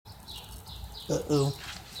Uh-oh.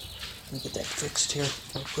 Let me get that fixed here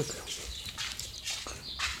real quick.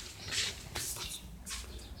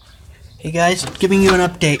 Hey guys, giving you an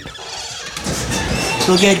update.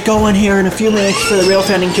 We'll get going here in a few minutes for the rail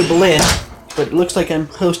fanning to Berlin, but it looks like I'm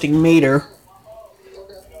hosting Mater.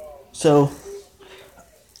 So,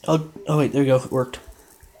 oh wait, there you go, it worked.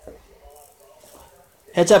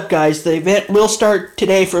 Heads up guys, the event will start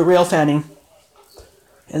today for rail fanning.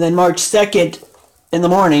 And then March 2nd in the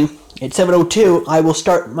morning at 7:02, I will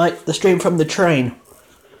start the stream from the train.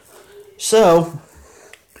 So,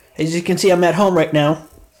 as you can see, I'm at home right now,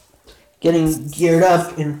 getting geared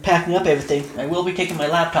up and packing up everything. I will be taking my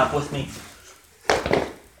laptop with me.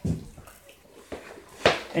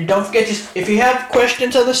 And don't forget, if you have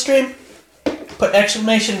questions on the stream, put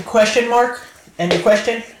exclamation question mark and your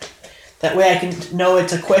question. That way I can know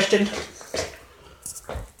it's a question.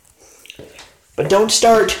 But don't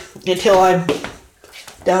start until I'm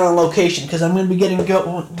down on location, because I'm going to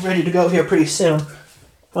be ready to go here pretty soon,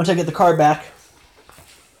 once I get the car back.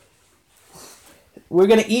 We're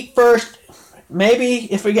going to eat first. Maybe,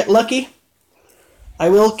 if we get lucky, I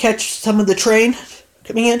will catch some of the train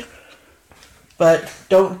coming in, but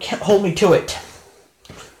don't hold me to it.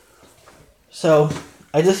 So,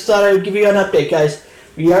 I just thought I would give you an update, guys.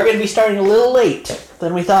 We are going to be starting a little late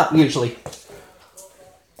than we thought, usually.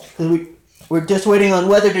 We're just waiting on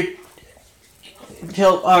weather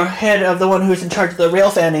until our head of the one who's in charge of the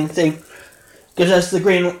rail fanning thing gives us the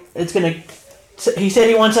green. He said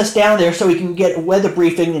he wants us down there so we can get a weather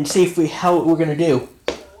briefing and see how we're going to do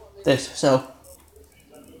this. So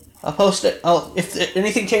I'll post it. If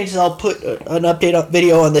anything changes, I'll put an update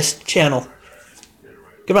video on this channel.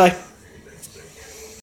 Goodbye.